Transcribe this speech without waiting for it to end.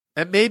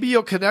And maybe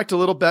you'll connect a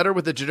little better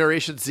with the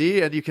Generation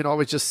Z, and you can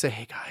always just say,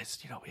 hey, guys,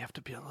 we have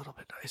to be a little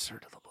bit nicer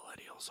to the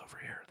millennials over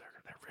here. They're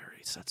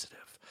very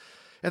sensitive.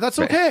 And that's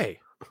okay,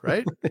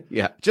 right?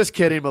 Yeah. Just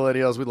kidding,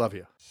 millennials. We love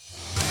you.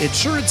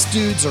 Insurance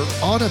dudes are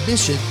on a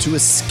mission to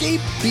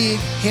escape being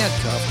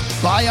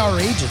handcuffed by our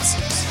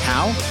agencies.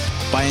 How?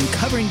 By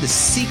uncovering the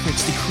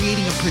secrets to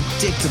creating a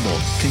predictable,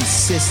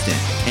 consistent,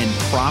 and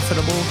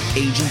profitable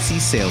agency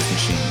sales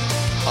machine.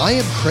 I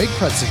am Craig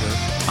Pretzinger.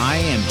 I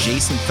am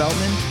Jason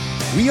Feldman.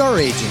 We are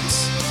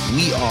agents.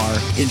 We are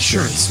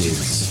insurance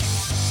dudes.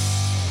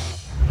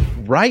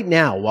 Right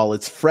now, while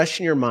it's fresh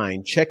in your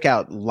mind, check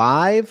out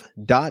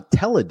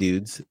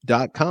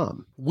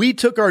live.teledudes.com. We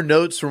took our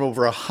notes from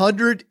over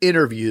 100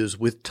 interviews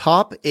with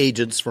top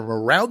agents from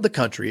around the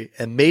country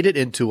and made it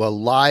into a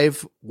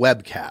live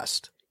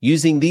webcast.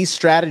 Using these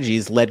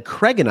strategies led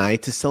Craig and I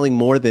to selling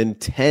more than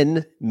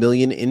 $10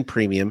 million in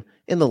premium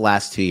in the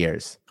last 2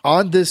 years.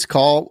 On this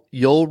call,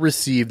 you'll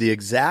receive the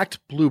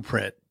exact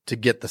blueprint to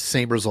get the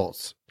same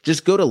results.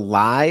 Just go to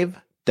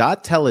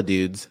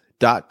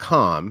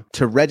live.teledudes.com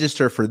to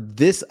register for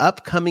this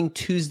upcoming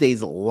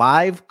Tuesday's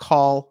live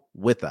call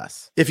with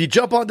us. If you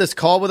jump on this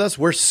call with us,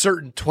 we're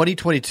certain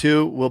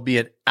 2022 will be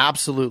an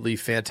absolutely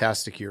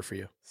fantastic year for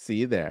you. See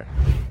you there.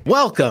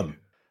 Welcome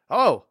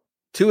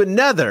to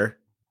another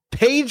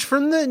page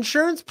from the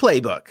insurance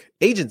playbook,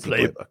 agency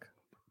playbook.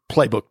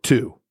 Playbook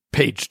 2,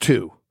 page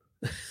 2.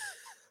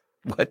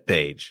 What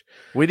page?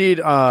 We need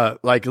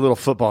like little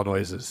football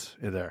noises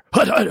in there.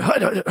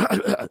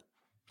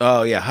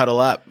 Oh yeah, huddle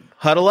up.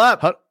 Huddle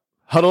up.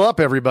 Huddle up,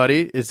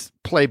 everybody. It's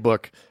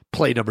playbook,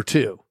 play number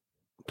 2.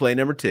 Play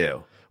number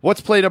 2. What's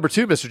play number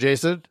 2, Mr.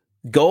 Jason?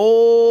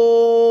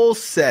 Goal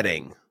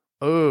setting.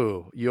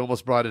 Oh, you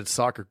almost brought in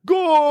soccer.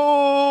 Goal!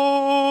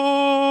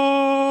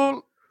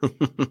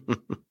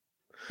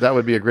 That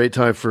would be a great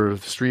time for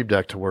Stream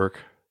Deck to work.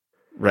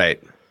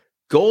 Right.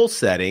 Goal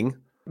setting.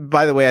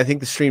 By the way, I think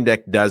the Stream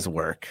Deck does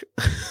work.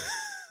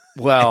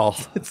 Well,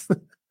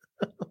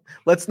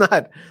 let's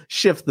not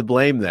shift the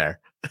blame there.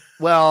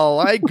 Well,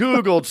 I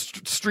Googled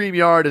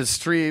StreamYard and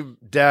Stream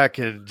Deck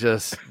and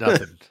just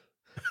nothing.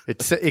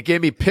 It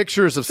gave me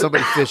pictures of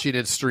somebody fishing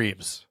in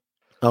streams.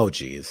 Oh,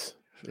 geez.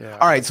 Yeah.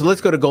 All right, so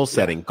let's go to goal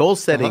setting. Yeah. Goal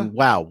setting,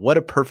 wow, what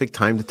a perfect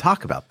time to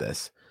talk about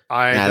this.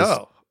 I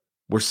know.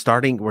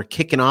 We're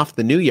kicking off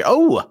the new year.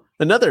 Oh,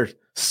 another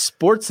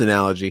sports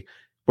analogy.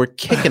 We're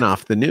kicking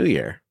off the new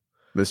year,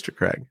 Mr.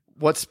 Craig.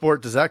 What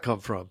sport does that come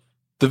from?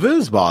 The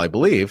foosball, I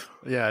believe.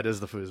 Yeah, it is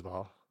the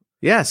foosball.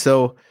 Yeah,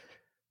 so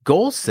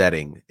goal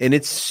setting, and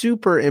it's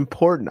super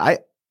important. I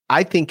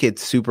think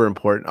it's super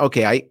important.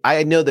 Okay,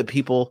 I know that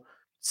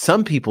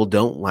some people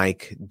don't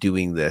like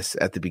doing this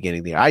at the beginning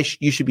of the year.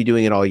 You should be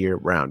doing it all year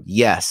round.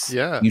 Yes,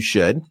 yeah, you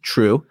should.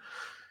 True.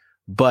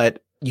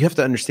 But you have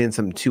to understand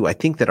something too. I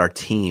think that our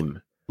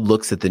team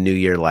looks at the new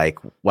year like,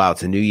 wow,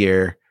 it's a new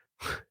year.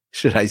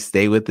 Should I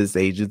stay with this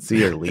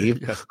agency or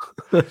leave?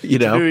 You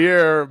know, new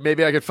year,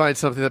 maybe I could find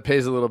something that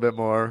pays a little bit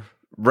more.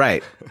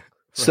 Right.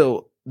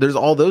 So there's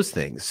all those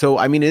things. So,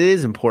 I mean, it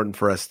is important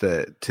for us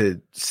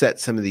to set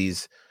some of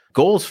these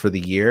goals for the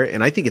year.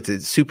 And I think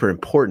it's super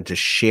important to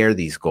share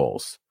these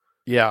goals.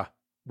 Yeah.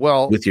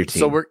 Well, with your team.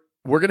 So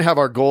we're going to have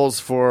our goals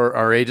for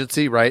our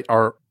agency, right?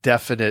 Our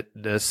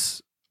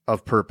definiteness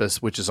of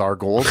purpose, which is our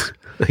goals.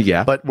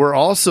 Yeah. But we're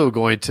also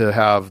going to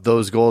have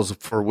those goals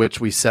for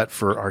which we set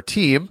for our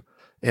team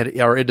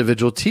and our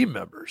individual team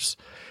members.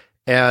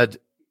 And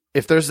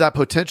if there's that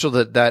potential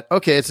that,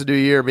 okay, it's a new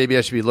year, maybe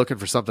I should be looking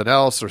for something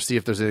else or see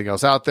if there's anything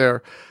else out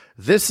there.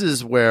 This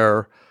is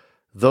where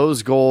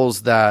those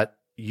goals that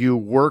you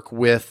work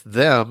with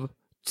them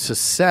to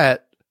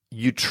set,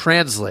 you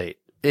translate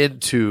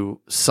into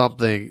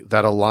something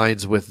that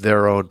aligns with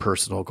their own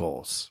personal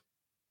goals.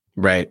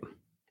 Right.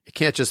 It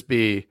can't just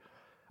be,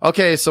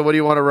 okay, so what do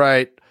you want to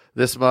write?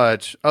 This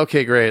much.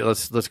 Okay, great.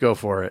 Let's go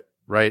for it.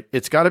 Right.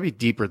 It's got to be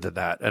deeper than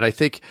that. And I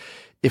think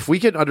if we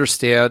can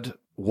understand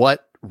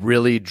what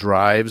really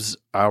drives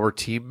our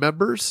team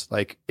members,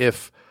 like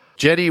if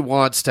Jenny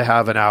wants to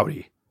have an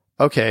Audi,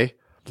 okay,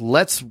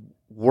 let's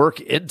work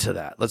into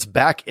that. Let's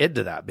back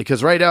into that,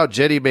 because right now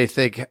Jenny may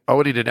think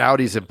owning an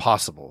Audi is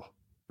impossible,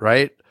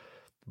 right?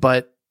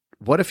 But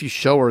what if you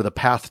show her the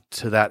path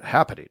to that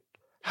happening?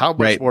 How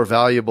much more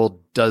valuable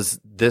does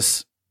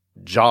this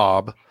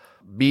job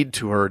mean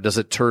to her? Does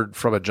it turn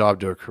from a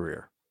job to a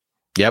career?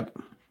 Yep.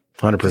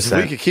 100%. If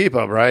we could keep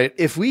them, right?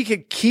 If we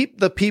could keep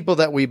the people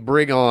that we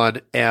bring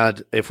on,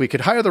 and if we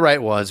could hire the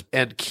right ones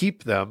and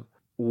keep them,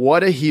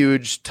 what a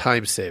huge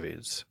time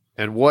savings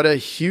and what a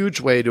huge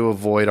way to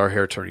avoid our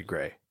hair turning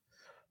gray.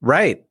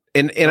 Right.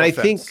 And No I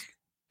offense.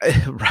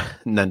 think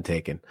none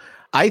taken.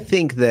 I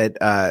think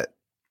that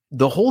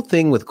the whole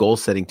thing with goal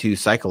setting too,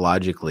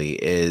 psychologically,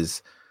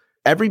 is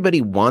everybody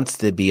wants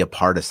to be a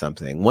part of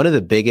something. One of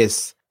the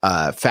biggest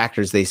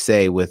factors they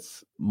say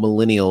with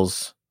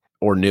millennials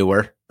or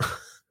newer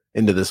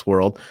into this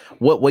world,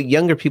 what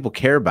younger people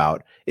care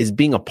about is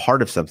being a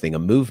part of something, a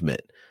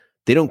movement.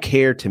 They don't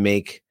care to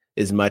make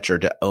as much or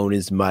to own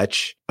as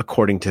much,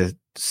 according to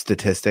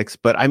statistics,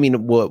 but I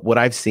mean, what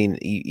I've seen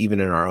even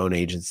in our own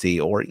agency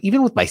or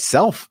even with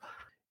myself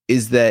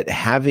is that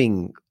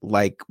having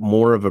like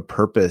more of a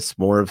purpose,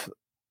 more of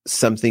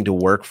something to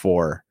work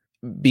for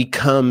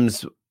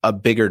becomes a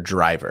bigger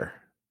driver.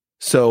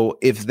 So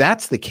if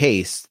that's the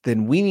case,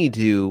 then we need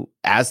to,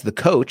 as the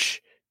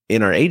coach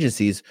in our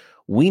agencies,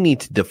 we need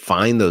to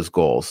define those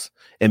goals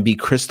and be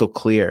crystal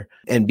clear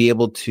and be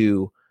able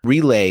to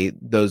relay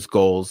those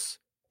goals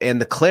and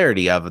the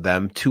clarity of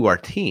them to our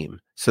team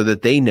so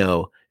that they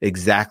know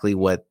exactly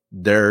what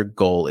their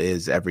goal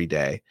is every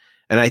day.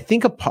 And I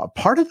think a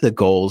part of the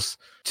goals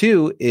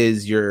too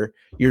is your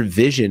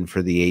vision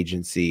for the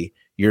agency,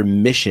 your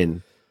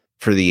mission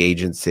for the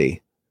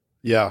agency.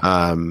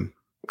 Yeah.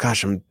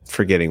 Gosh, I'm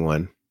forgetting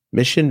one.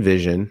 Mission,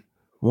 vision.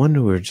 One we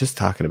were just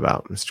talking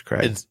about, Mr.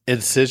 Craig.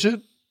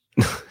 Incision?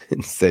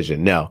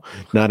 Incision. No,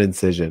 not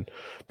incision.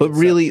 But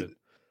really,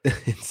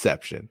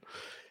 inception.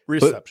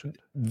 Reception.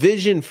 But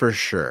vision for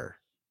sure.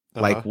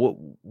 Like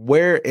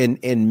where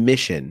in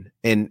mission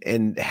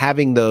and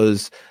having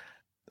those.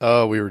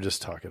 Oh, we were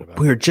just talking about.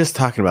 We were just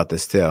talking about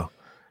this too.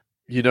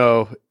 You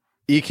know,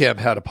 Ecamm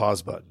had a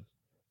pause button.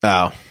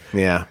 Oh,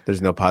 yeah.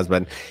 There's no pause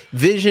button.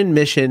 Vision,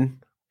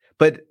 mission,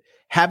 but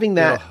having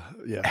that,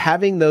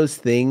 having those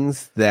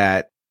things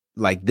that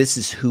like this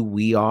is who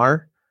we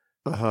are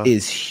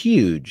is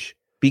huge,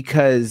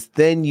 because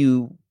then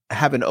you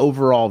have an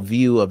overall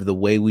view of the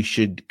way we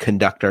should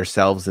conduct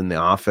ourselves in the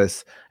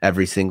office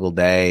every single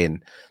day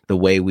and the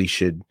way we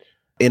should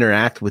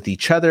interact with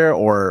each other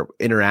or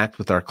interact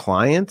with our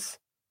clients.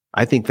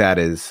 I think that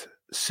is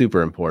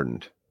super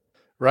important.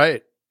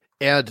 Right.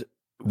 And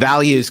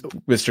values,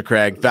 Mr.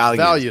 Craig,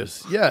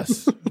 values.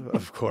 Yes,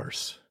 of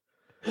course.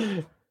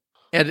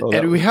 And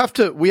we have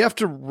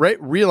to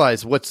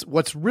realize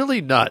what's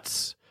really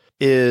nuts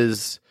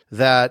is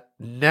that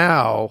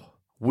now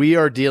we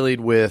are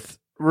dealing with,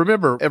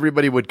 remember,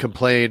 everybody would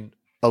complain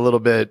a little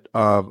bit,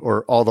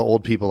 or all the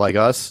old people like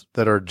us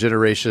that are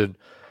Generation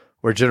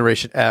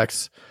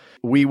X,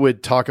 we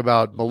would talk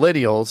about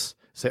millennials,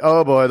 say,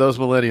 oh boy, those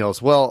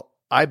millennials. Well,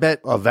 I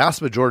bet a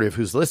vast majority of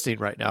who's listening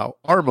right now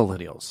are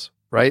millennials,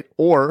 right?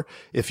 Or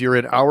if you're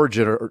in our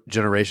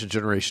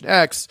Generation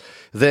X,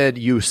 then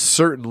you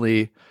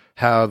certainly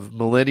have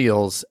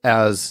millennials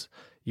as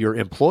your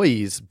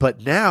employees.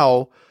 But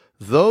now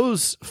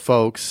those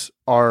folks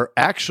are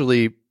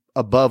actually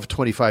above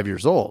 25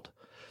 years old.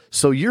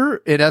 So you're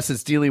in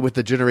essence dealing with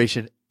the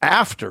generation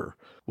after,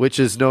 which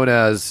is known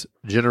as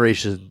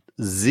Generation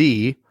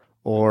Z,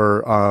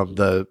 or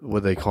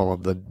what they call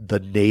them, the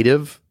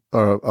native,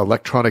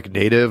 electronic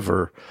native,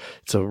 or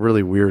it's a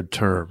really weird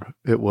term.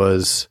 I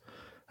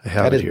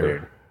have it here.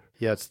 Weird.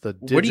 Yeah, it's the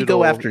digital. Where do you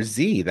go after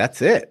Z?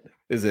 That's it.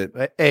 Is it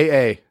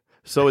AA?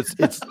 So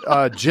it's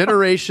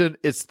generation.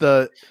 It's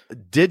the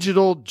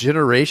digital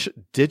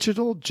generation.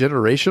 Digital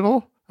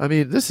generational. I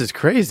mean, this is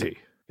crazy.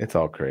 It's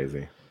all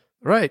crazy.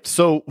 Right.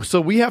 So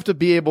we have to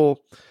be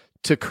able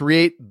to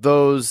create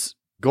those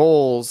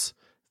goals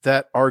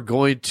that are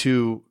going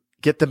to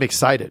get them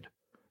excited,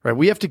 right?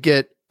 We have to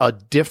get a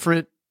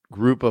different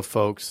group of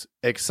folks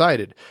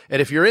excited.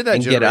 And if you're in that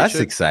and generation,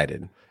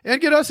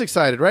 get us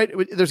excited, right?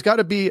 There's got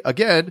to be,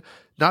 again,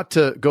 not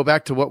to go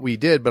back to what we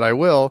did, but I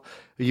will,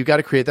 you got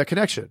to create that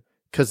connection,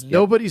 because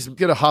nobody's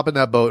going to hop in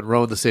that boat and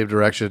row in the same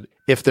direction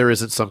if there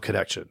isn't some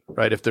connection,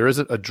 right? If there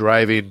isn't a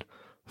driving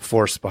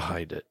force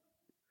behind it.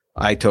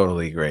 I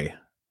totally agree.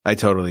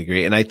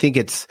 And I think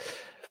it's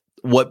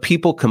what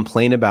people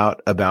complain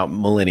about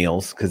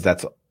millennials, because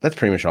that's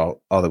pretty much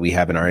all that we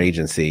have in our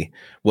agency.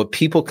 What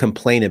people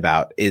complain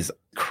about is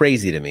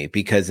crazy to me,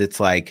 because it's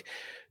like,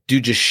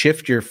 dude, just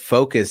shift your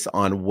focus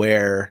on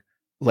where,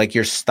 like,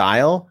 your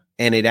style,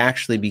 and it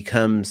actually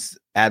becomes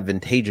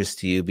advantageous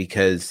to you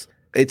because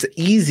it's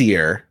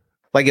easier.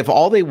 Like, if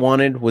all they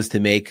wanted was to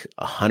make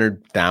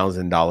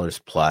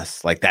 $100,000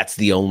 plus, like that's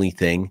the only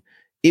thing,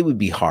 it would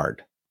be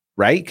hard,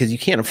 right? Because you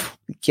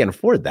can't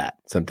afford that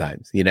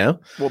sometimes, you know?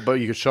 Well, but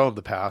you could show them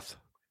the path.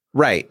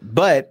 Right.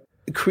 But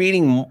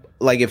creating,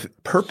 like, if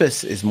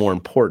purpose is more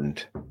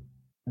important,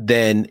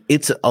 then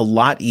it's a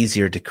lot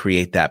easier to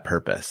create that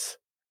purpose,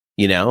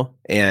 you know?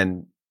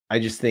 And I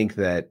just think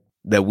that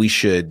we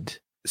should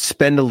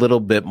spend a little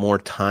bit more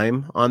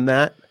time on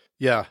that.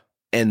 Yeah.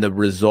 And the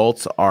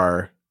results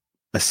are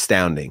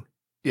astounding.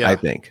 Yeah. I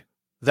think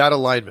that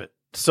alignment.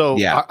 So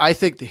yeah. I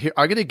think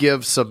I'm going to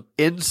give some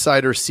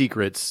insider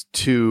secrets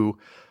to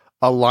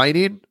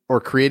aligning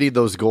or creating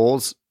those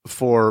goals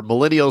for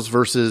millennials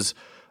versus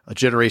a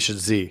Generation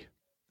Z.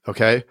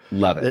 Okay.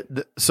 Love it.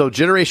 So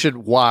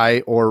Generation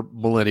Y, or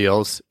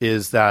millennials,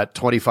 is that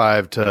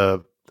 25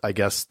 to, I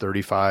guess,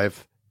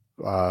 35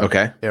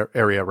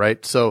 area,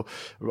 right? So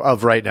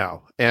of right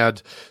now.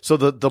 And so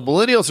the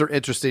millennials are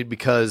interesting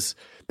because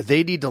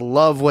they need to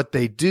love what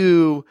they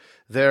do.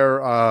 They're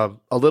a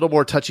little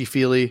more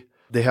touchy-feely.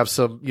 They have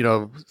some,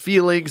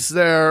 feelings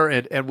there,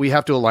 and we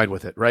have to align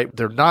with it, right?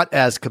 They're not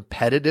as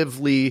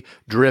competitively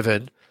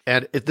driven.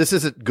 And if this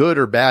isn't good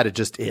or bad, it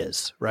just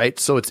is, right?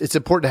 So it's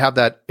important to have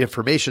that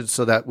information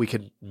so that we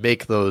can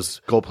make those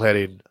goal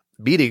planning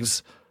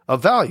meetings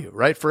of value,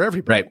 right? For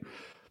everybody. Right.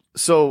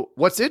 So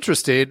what's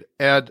interesting,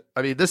 and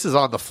I mean, this is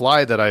on the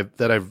fly that I've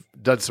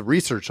done some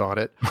research on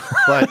it,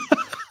 but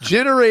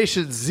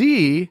Generation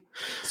Z,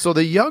 so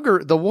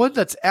the one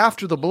that's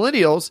after the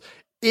millennials,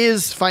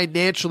 is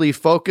financially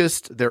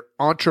focused. They're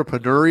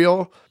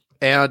entrepreneurial,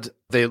 and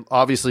they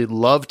obviously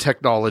love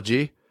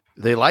technology.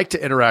 They like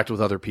to interact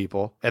with other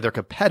people, and they're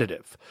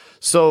competitive.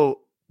 So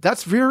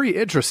that's very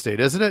interesting,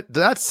 isn't it?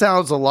 That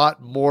sounds a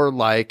lot more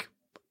like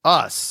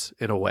us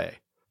in a way.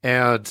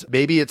 And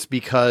maybe it's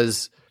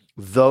because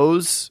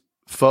those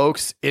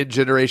folks in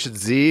Generation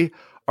Z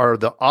are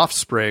the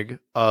offspring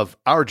of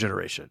our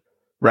generation.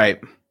 Right.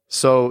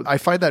 So I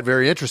find that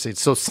very interesting.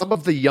 So some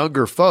of the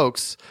younger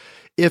folks,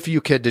 if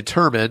you can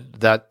determine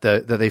that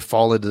they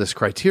fall into this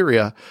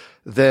criteria,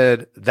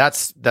 then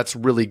that's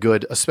really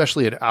good,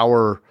 especially in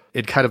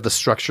kind of the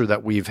structure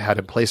that we've had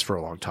in place for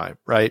a long time,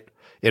 right?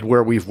 And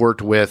where we've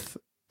worked with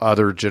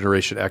other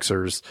Generation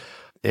Xers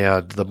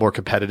and the more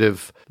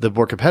competitive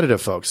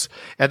folks.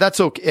 And that's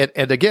okay.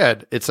 And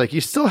again, it's like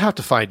you still have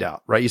to find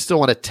out, right? You still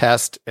want to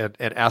test and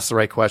ask the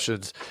right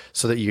questions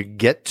so that you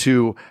get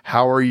to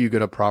how are you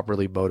going to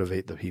properly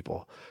motivate the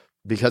people?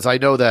 Because I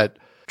know that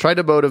trying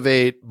to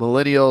motivate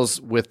millennials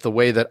with the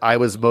way that I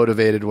was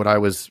motivated when I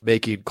was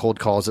making cold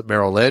calls at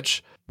Merrill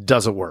Lynch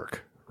doesn't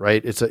work,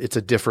 right? It's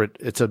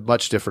a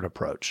much different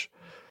approach.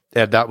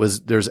 And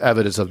there's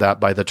evidence of that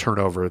by the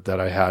turnover that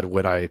I had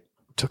when I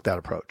took that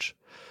approach.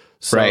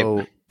 So,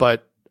 right.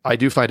 But I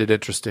do find it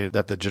interesting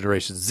that the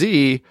Generation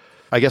Z,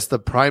 I guess the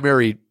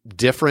primary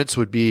difference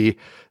would be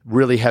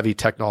really heavy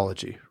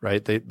technology,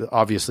 right?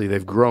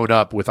 They've grown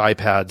up with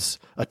iPads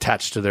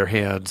attached to their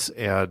hands.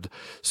 And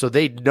so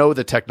they know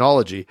the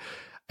technology.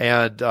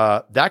 And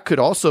that could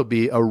also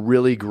be a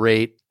really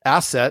great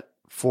asset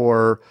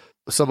for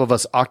some of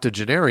us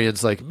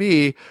octogenarians like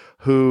me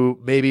who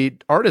maybe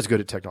aren't as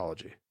good at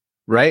technology.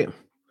 Right.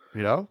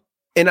 You know?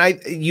 And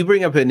you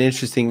bring up an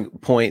interesting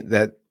point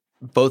that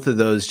both of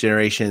those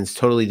generations,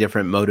 totally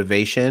different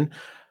motivation.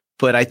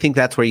 But I think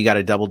that's where you got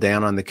to double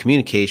down on the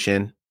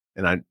communication.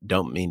 And I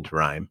don't mean to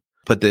rhyme,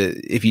 but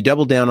if you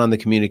double down on the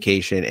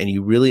communication and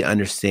you really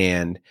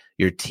understand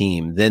your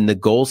team, then the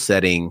goal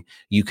setting,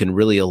 you can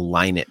really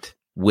align it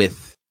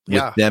with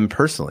them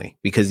personally,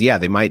 because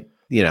they might,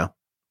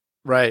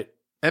 Right.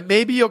 And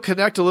maybe you'll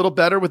connect a little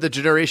better with the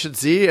Generation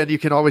Z, and you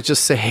can always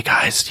just say, hey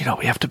guys,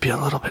 we have to be a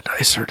little bit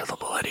nicer to the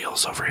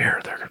millennials over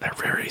here. They're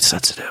very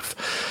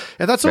sensitive.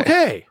 And that's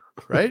okay.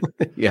 Right?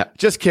 Yeah.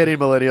 Just kidding,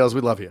 millennials.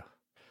 We love you.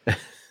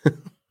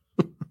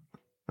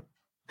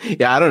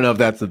 Yeah, I don't know if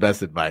that's the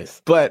best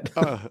advice, but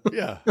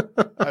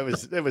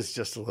it was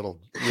just a little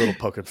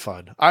poking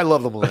fun. I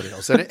love the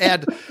millennials,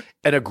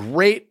 and a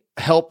great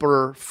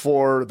helper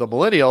for the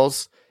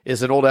millennials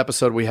is an old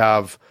episode we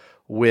have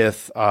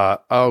with I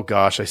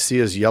see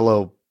his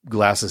yellow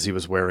glasses he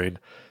was wearing.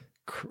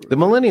 The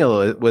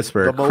Millennial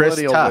Whisperer,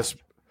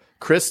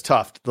 Chris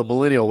Tuft, the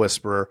Millennial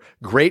Whisperer.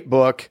 Great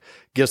book.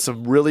 Gives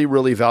some really,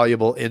 really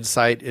valuable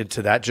insight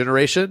into that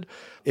generation.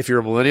 If you're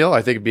a millennial,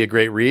 I think it'd be a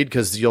great read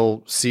because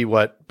you'll see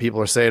what people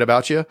are saying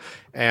about you.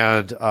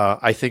 And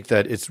I think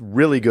that it's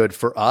really good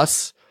for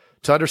us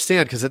to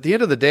understand, because at the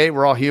end of the day,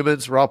 we're all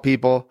humans. We're all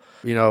people.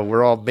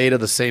 We're all made of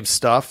the same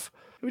stuff.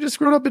 We just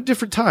grown up at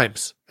different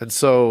times. And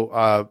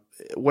so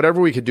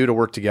whatever we can do to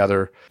work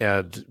together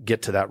and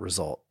get to that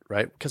result,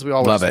 right? Because we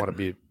always want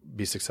to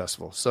be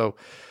successful. So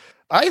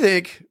I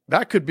think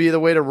that could be the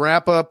way to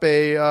wrap up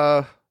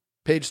a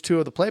page 2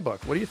 of the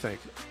playbook. What do you think?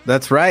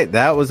 That's right.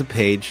 That was a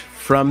page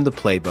from the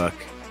playbook,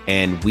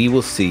 and we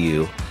will see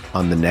you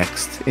on the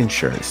next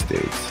Insurance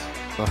Dudes.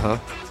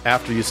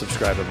 After you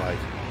subscribe and like.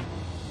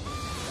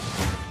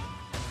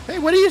 Hey,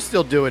 what are you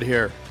still doing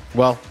here?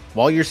 Well,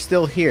 while you're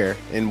still here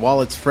and while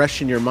it's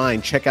fresh in your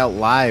mind, check out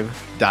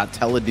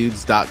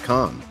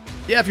live.teledudes.com.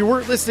 Yeah, if you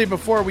weren't listening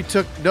before, we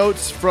took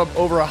notes from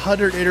over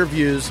 100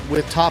 interviews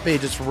with top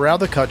agents from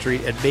around the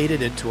country and made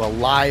it into a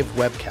live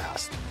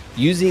webcast.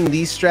 Using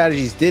these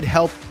strategies did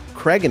help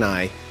Craig and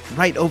I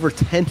write over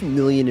 $10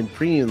 million in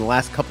premium in the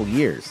last couple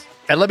years.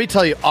 And let me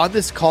tell you, on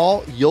this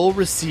call, you'll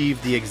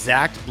receive the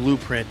exact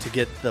blueprint to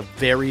get the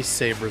very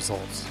same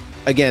results.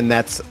 Again,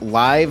 that's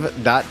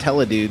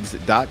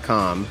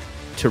live.teledudes.com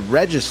to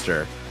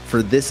register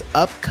for this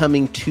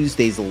upcoming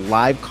Tuesday's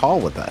live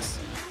call with us.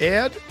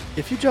 And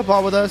if you jump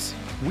on with us,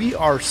 we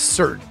are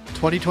certain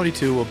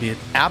 2022 will be an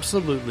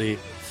absolutely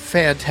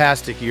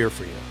fantastic year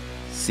for you.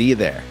 See you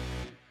there.